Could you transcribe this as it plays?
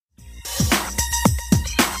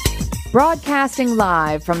Broadcasting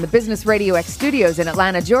live from the Business Radio X studios in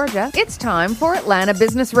Atlanta, Georgia, it's time for Atlanta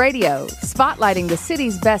Business Radio, spotlighting the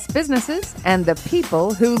city's best businesses and the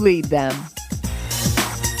people who lead them.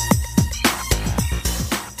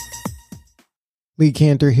 Lee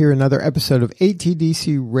Cantor here, another episode of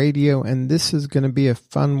ATDC Radio, and this is going to be a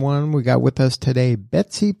fun one. We got with us today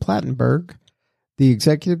Betsy Plattenberg, the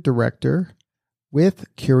Executive Director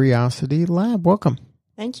with Curiosity Lab. Welcome.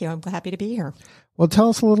 Thank you. I'm happy to be here. Well, tell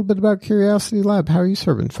us a little bit about Curiosity Lab. How are you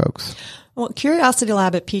serving folks? Well, Curiosity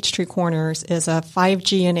Lab at Peachtree Corners is a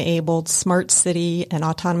 5G-enabled smart city and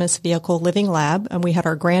autonomous vehicle living lab, and we had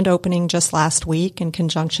our grand opening just last week in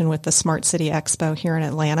conjunction with the Smart City Expo here in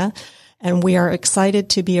Atlanta. And we are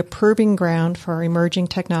excited to be a proving ground for emerging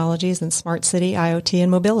technologies in smart city, IoT,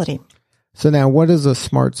 and mobility. So now, what is a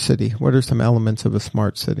smart city? What are some elements of a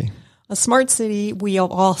smart city? A smart city, we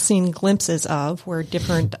have all seen glimpses of where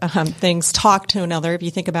different things talk to another. If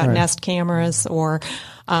you think about Nest cameras or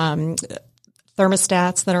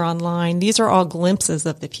thermostats that are online, these are all glimpses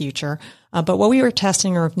of the future. But what we were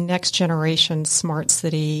testing are next generation smart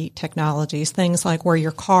city technologies, things like where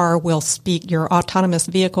your car will speak, your autonomous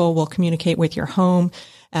vehicle will communicate with your home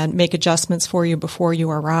and make adjustments for you before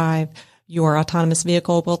you arrive. Your autonomous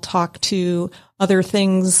vehicle will talk to other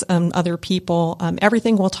things, other people.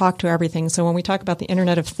 Everything will talk to everything. So when we talk about the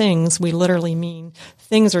Internet of Things, we literally mean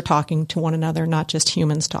things are talking to one another, not just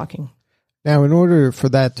humans talking. Now, in order for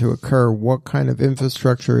that to occur, what kind of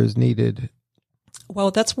infrastructure is needed?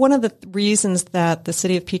 Well, that's one of the reasons that the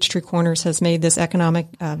City of Peachtree Corners has made this economic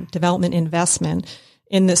development investment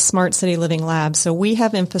in this Smart City Living Lab. So we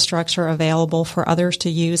have infrastructure available for others to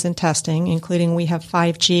use in testing, including we have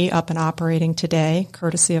 5G up and operating today,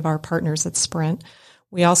 courtesy of our partners at Sprint.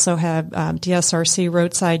 We also have DSRC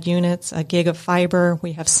roadside units, a gig of fiber.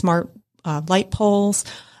 We have smart light poles,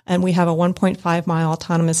 and we have a 1.5-mile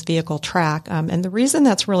autonomous vehicle track. And the reason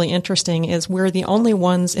that's really interesting is we're the only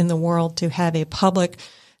ones in the world to have a public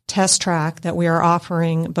test track that we are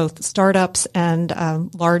offering both startups and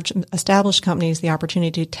large established companies the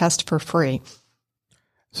opportunity to test for free.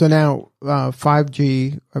 So now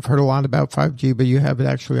 5G, I've heard a lot about 5G, but you have it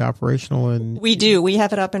actually operational. We do. We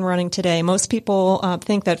have it up and running today. Most people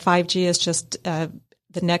think that 5G is just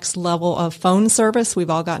the next level of phone service. We've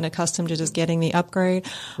all gotten accustomed to just getting the upgrade.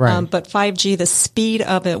 Right. But 5G, the speed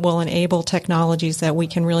of it will enable technologies that we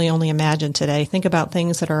can really only imagine today. Think about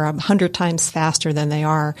things that are 100 times faster than they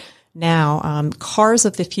are now. Cars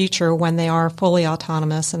of the future, when they are fully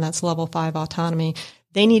autonomous, and that's level 5 autonomy,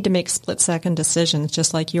 they need to make split-second decisions,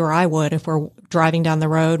 just like you or I would if we're driving down the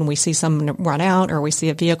road and we see someone run out or we see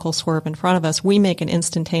a vehicle swerve in front of us. We make an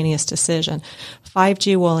instantaneous decision.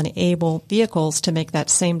 5G will enable vehicles to make that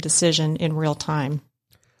same decision in real time.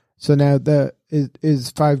 So now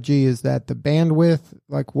is 5G, is that the bandwidth?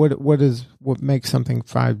 Like what makes something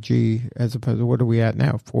 5G as opposed to what are we at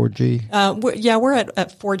now? 4G? We're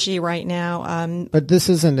at 4G right now. But this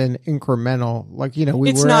isn't an incremental, like, you know,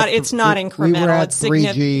 it's not incremental. We were at it's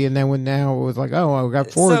 3G and then now it was like, oh, we got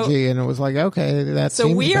 4G and it was like, okay, that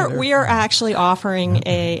seems better. We are actually offering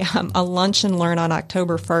a lunch and learn on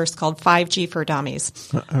October 1st called 5G for Dummies.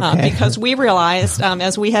 Because we realized,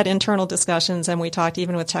 as we had internal discussions and we talked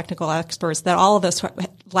even with technical experts, that all of us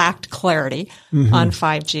lacked clarity on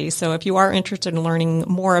 5G. So if you are interested in learning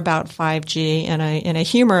more about 5G in a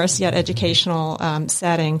humorous yet educational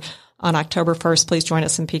setting on October 1st, please join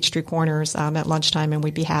us in Peachtree Corners at lunchtime, and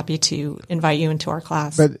we'd be happy to invite you into our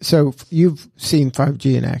class. But so you've seen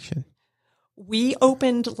 5G in action. We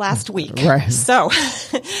opened last week. Right. So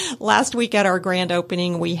last week at our grand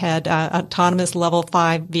opening, we had autonomous level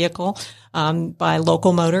 5 vehicle by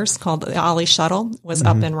Local Motors called the Ollie Shuttle was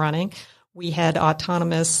up and running. We had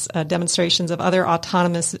autonomous demonstrations of other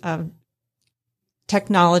autonomous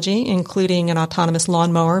technology, including an autonomous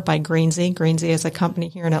lawnmower by Greensey. Greensey is a company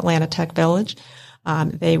here in Atlanta Tech Village.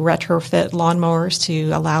 They retrofit lawnmowers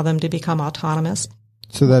to allow them to become autonomous.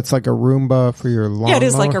 So that's like a Roomba for your lawn. Yeah, it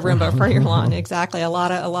is like a Roomba for your lawn. Exactly. A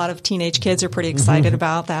lot of teenage kids are pretty excited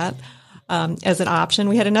about that. As an option.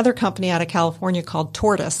 We had another company out of California called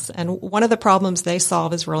Tortoise, and one of the problems they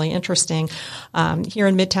solve is really interesting. Here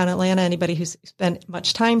in Midtown Atlanta, anybody who's spent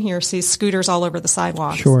much time here sees scooters all over the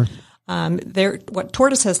sidewalks. Sure. What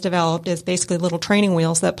Tortoise has developed is basically little training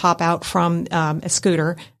wheels that pop out from a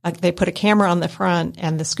scooter. They put a camera on the front,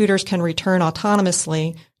 and the scooters can return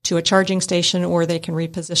autonomously to a charging station, or they can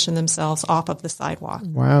reposition themselves off of the sidewalk.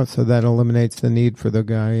 Wow. So that eliminates the need for the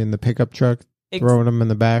guy in the pickup truck throwing them in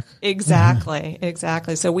the back. Exactly.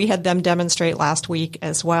 So we had them demonstrate last week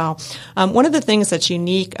as well. One of the things that's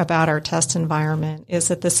unique about our test environment is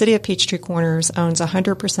that the City of Peachtree Corners owns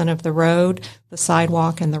 100% of the road, the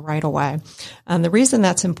sidewalk, and the right-of-way. The reason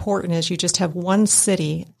that's important is you just have one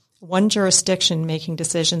city, one jurisdiction making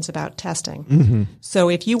decisions about testing. Mm-hmm. So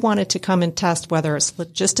if you wanted to come and test whether it's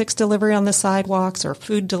logistics delivery on the sidewalks or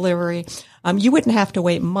food delivery, you wouldn't have to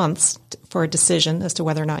wait months for a decision as to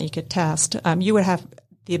whether or not you could test. You would have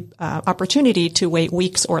the opportunity to wait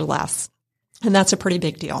weeks or less. And that's a pretty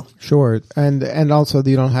big deal. Sure. And also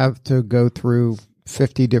you don't have to go through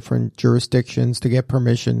 50 different jurisdictions to get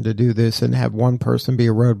permission to do this and have one person be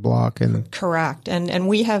a roadblock. And correct. And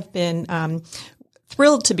we have been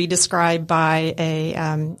thrilled to be described by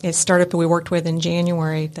a startup that we worked with in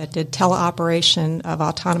January that did teleoperation of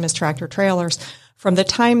autonomous tractor trailers. From the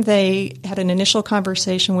time they had an initial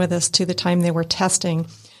conversation with us to the time they were testing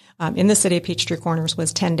in the City of Peachtree Corners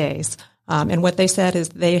was 10 days. And what they said is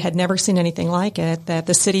they had never seen anything like it, that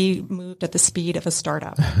the city moved at the speed of a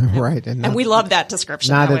startup. Right. And we love that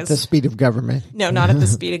description. Not at the speed of government. No, not at the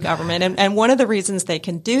speed of government. And one of the reasons they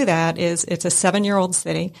can do that is it's a 7-year-old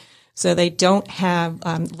city. So they don't have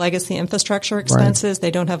legacy infrastructure expenses. Right.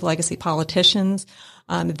 They don't have legacy politicians.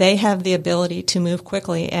 They have the ability to move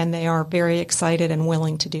quickly, and they are very excited and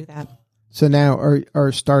willing to do that. So now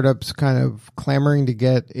are startups kind of clamoring to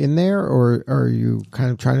get in there, or are you kind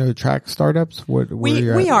of trying to attract startups?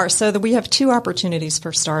 We are. So we have two opportunities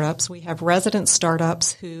for startups. We have resident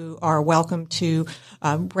startups who are welcome to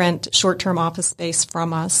rent short-term office space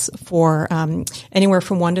from us for anywhere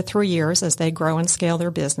from 1 to 3 years as they grow and scale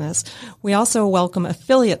their business. We also welcome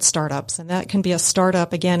affiliate startups, and that can be a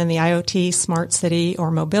startup, again, in the IoT, smart city, or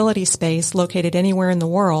mobility space located anywhere in the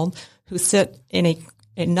world who sit in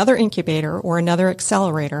another incubator or another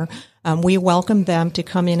accelerator. We welcome them to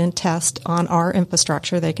come in and test on our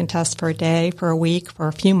infrastructure. They can test for a day, for a week, for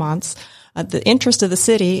a few months. The interest of the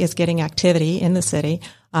city is getting activity in the city,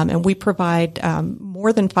 and we provide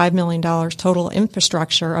more than $5 million total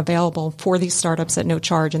infrastructure available for these startups at no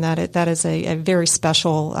charge, and that is a very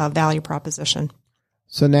special value proposition.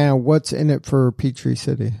 So now what's in it for Peachtree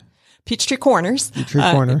City? Peachtree Corners.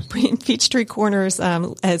 Peachtree Corners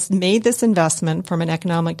has made this investment from an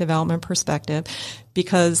economic development perspective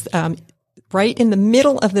because right in the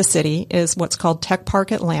middle of the city is what's called Tech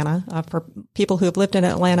Park Atlanta. For people who have lived in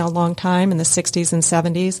Atlanta a long time in the 60s and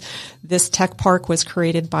 70s, this tech park was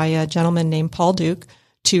created by a gentleman named Paul Duke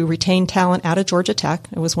to retain talent out of Georgia Tech.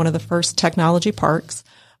 It was one of the first technology parks.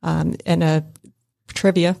 And a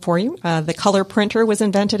trivia for you. The color printer was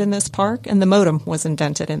invented in this park, and the modem was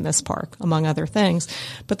invented in this park, among other things.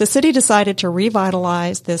 But the city decided to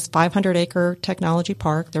revitalize this 500-acre technology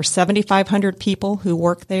park. There's 7,500 people who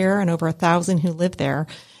work there and over 1,000 who live there.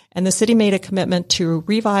 And the city made a commitment to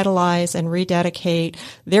revitalize and rededicate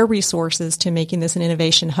their resources to making this an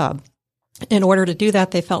innovation hub. In order to do that,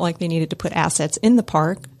 they felt like they needed to put assets in the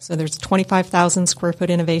park. So there's 25,000 square foot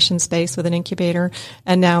innovation space with an incubator,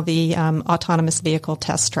 and now the autonomous vehicle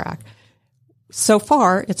test track. So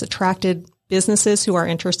far, it's attracted businesses who are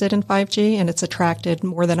interested in 5G, and it's attracted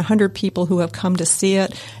more than 100 people who have come to see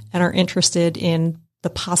it and are interested in the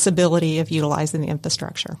possibility of utilizing the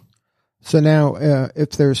infrastructure. So now, if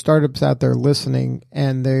there are startups out there listening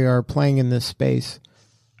and they are playing in this space,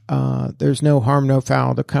 there's no harm, no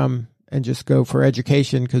foul to come and just go for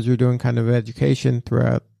education because you're doing kind of education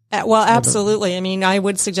throughout. Well, absolutely. I mean, I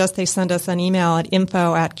would suggest they send us an email at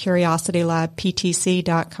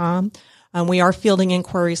info@curiositylabptc.com. We are fielding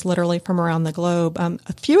inquiries literally from around the globe. A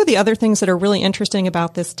few of the other things that are really interesting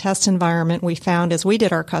about this test environment we found as we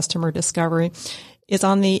did our customer discovery is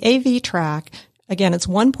on the AV track. Again, it's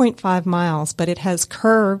 1.5 miles, but it has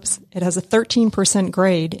curves. It has a 13%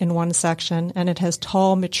 grade in one section, and it has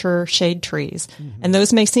tall, mature shade trees. Mm-hmm. And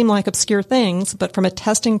those may seem like obscure things, but from a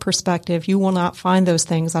testing perspective, you will not find those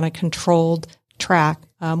things on a controlled track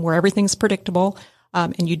where everything's predictable,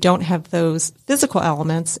 and you don't have those physical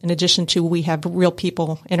elements. In addition to, we have real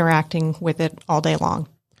people interacting with it all day long.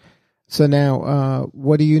 So now,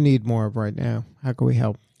 what do you need more of right now? How can we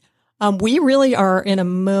help? We really are in a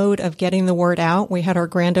mode of getting the word out. We had our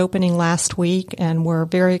grand opening last week, and we're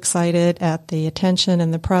very excited at the attention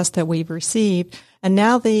and the press that we've received. And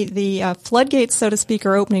now the floodgates, so to speak,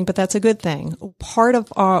 are opening, but that's a good thing. Part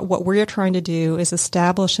of what we're trying to do is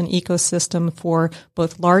establish an ecosystem for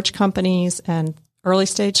both large companies and early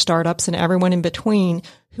stage startups and everyone in between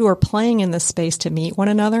who are playing in this space to meet one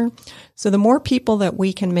another. So the more people that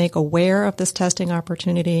we can make aware of this testing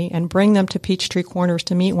opportunity and bring them to Peachtree Corners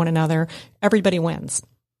to meet one another, everybody wins.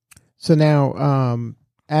 So now,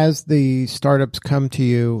 as the startups come to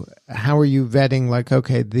you, how are you vetting, like,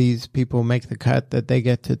 okay, these people make the cut that they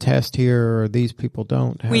get to test here, or these people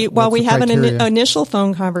don't? We have an initial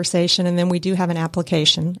phone conversation, and then we do have an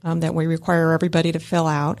application that we require everybody to fill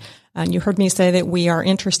out. And you heard me say that we are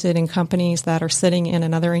interested in companies that are sitting in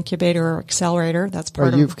another incubator or accelerator. That's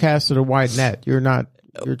part of. You've casted a wide net.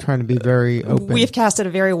 You're trying to be very open. We've casted a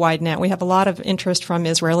very wide net. We have a lot of interest from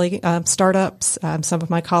Israeli startups. Some of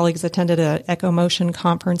my colleagues attended an EcoMotion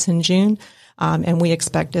conference in June, and we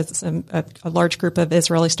expect a large group of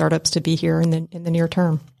Israeli startups to be here in the near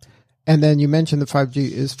term. And then you mentioned the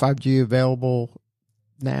 5G. Is 5G available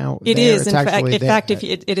now? It is. In fact, if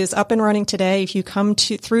it is up and running today, if you come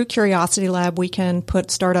through Curiosity Lab, we can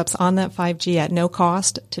put startups on that 5G at no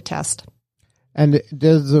cost to test. And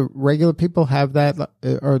does the regular people have that,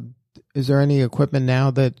 or is there any equipment now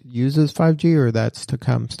that uses 5G, or that's to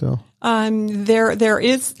come still?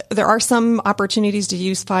 There are some opportunities to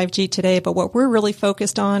use 5G today, but what we're really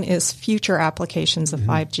focused on is future applications of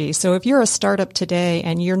 5G. So if you're a startup today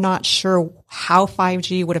and you're not sure how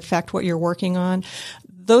 5G would affect what you're working on,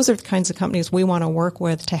 those are the kinds of companies we want to work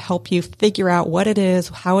with to help you figure out what it is,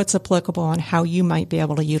 how it's applicable, and how you might be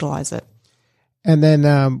able to utilize it. And then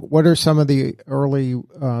what are some of the early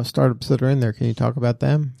startups that are in there? Can you talk about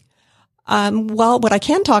them? Well, what I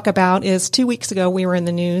can talk about is 2 weeks ago we were in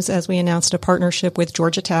the news as we announced a partnership with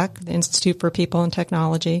Georgia Tech, the Institute for People and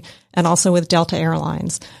Technology, and also with Delta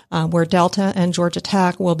Airlines, where Delta and Georgia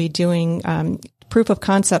Tech will be doing proof of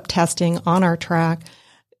concept testing on our track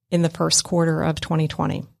in the first quarter of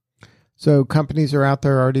 2020. So companies are out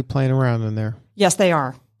there already playing around in there? Yes, they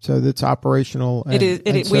are. So it's operational. It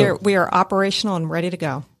is. We are operational and ready to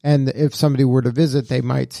go. And if somebody were to visit, they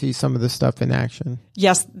might see some of the stuff in action.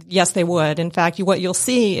 Yes, they would. In fact, what you'll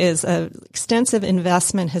see is extensive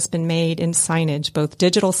investment has been made in signage, both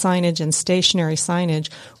digital signage and stationary signage.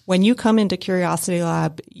 When you come into Curiosity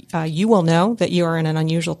Lab, you will know that you are in an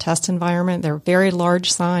unusual test environment. They're very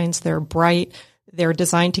large signs. They're bright. They're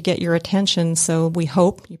designed to get your attention, so we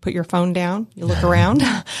hope you put your phone down, you look around,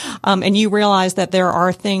 and you realize that there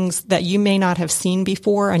are things that you may not have seen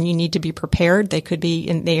before, and you need to be prepared. They could be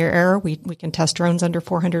in the air. We can test drones under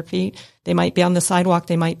 400 feet. They might be on the sidewalk.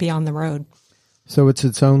 They might be on the road. So it's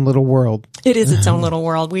its own little world. It is its own little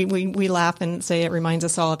world. We laugh and say it reminds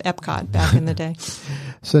us all of Epcot back in the day.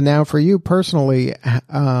 So now for you personally,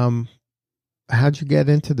 how'd you get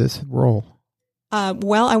into this role?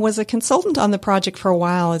 Well, I was a consultant on the project for a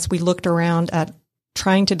while as we looked around at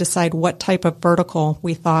trying to decide what type of vertical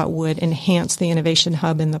we thought would enhance the innovation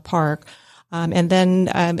hub in the park. And then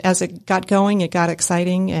as it got going, it got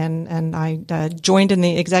exciting, and I joined in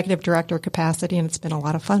the executive director capacity, and it's been a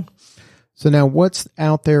lot of fun. So now what's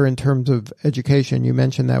out there in terms of education? You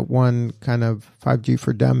mentioned that one kind of 5G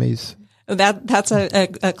for Dummies. That's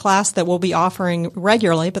a class that we'll be offering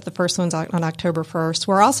regularly, but the first one's on October 1st.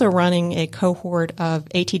 We're also running a cohort of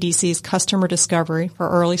ATDC's customer discovery for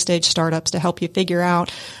early stage startups to help you figure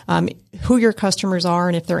out who your customers are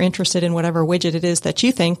and if they're interested in whatever widget it is that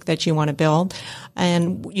you think that you want to build.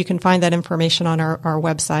 And you can find that information on our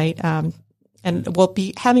website. And we'll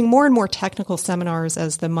be having more and more technical seminars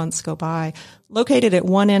as the months go by. Located at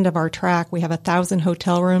one end of our track, we have 1,000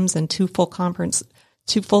 hotel rooms and two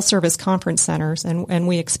full-service conference centers, and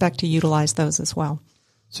we expect to utilize those as well.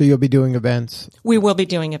 So you'll be doing events? We will be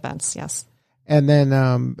doing events, yes. And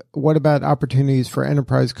then what about opportunities for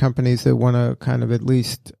enterprise companies that want to kind of at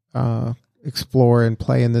least explore and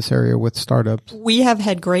play in this area with startups? We have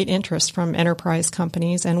had great interest from enterprise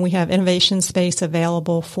companies, and we have innovation space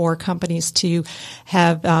available for companies to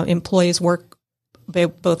have employees work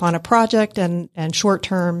both on a project and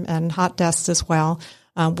short-term and hot desks as well.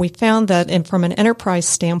 We found that from an enterprise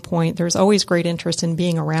standpoint, there's always great interest in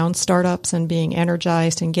being around startups and being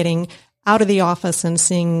energized and getting out of the office and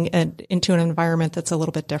seeing into an environment that's a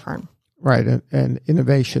little bit different. Right, and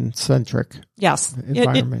innovation-centric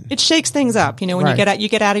environment. It shakes things up. You know, when you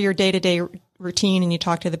get out of your day-to-day routine and you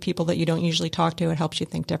talk to the people that you don't usually talk to, it helps you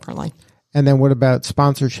think differently. And then what about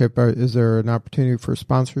sponsorship? Is there an opportunity for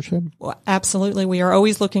sponsorship? Well, absolutely. We are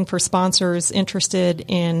always looking for sponsors interested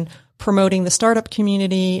in promoting the startup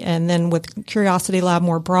community. And then with Curiosity Lab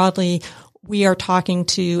more broadly, we are talking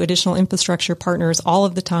to additional infrastructure partners all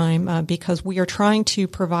of the time because we are trying to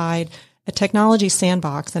provide a technology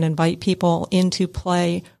sandbox and invite people into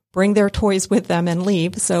play, bring their toys with them and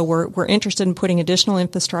leave. So we're interested in putting additional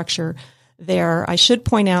infrastructure there. I should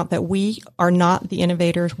point out that we are not the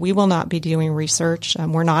innovators. We will not be doing research.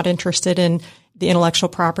 We're not interested in the intellectual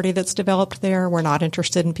property that's developed there. We're not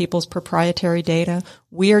interested in people's proprietary data.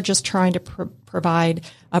 We are just trying to provide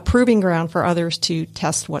a proving ground for others to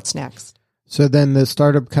test what's next. So then the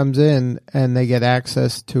startup comes in and they get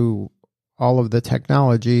access to all of the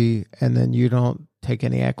technology, and then you don't take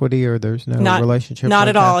any equity, or there's no relationship? Not like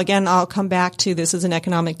at that? all. Again, I'll come back to this is an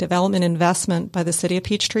economic development investment by the city of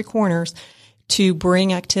Peachtree Corners to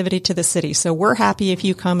bring activity to the city. So we're happy if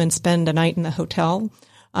you come and spend a night in the hotel,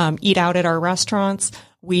 eat out at our restaurants.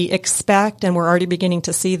 We expect, and we're already beginning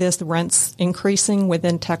to see this, the rents increasing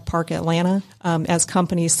within Tech Park Atlanta as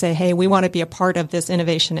companies say, hey, we want to be a part of this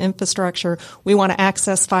innovation infrastructure. We want to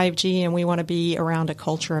access 5G, and we want to be around a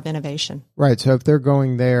culture of innovation. Right. So if they're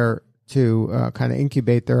going there to kind of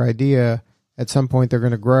incubate their idea, at some point they're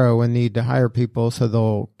going to grow and need to hire people, so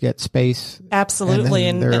they'll get space. Absolutely.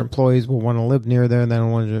 And their employees will want to live near there, and they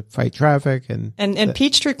don't want to fight traffic. And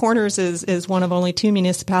Peachtree Corners is one of only 2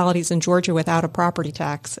 municipalities in Georgia without a property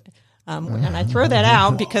tax. And I throw that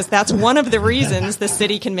out because that's one of the reasons the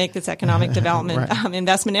city can make this economic development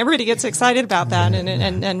investment. Everybody gets excited about that,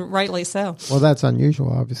 and rightly so. Well, that's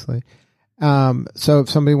unusual, obviously. So if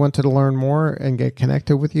somebody wanted to learn more and get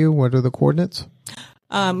connected with you, what are the coordinates?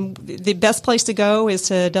 The best place to go is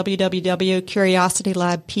to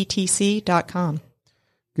www.curiositylabptc.com.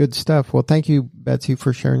 Good stuff. Well, thank you, Betsy,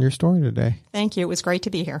 for sharing your story today. Thank you. It was great to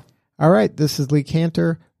be here. All right. This is Lee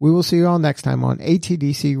Cantor. We will see you all next time on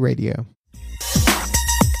ATDC Radio.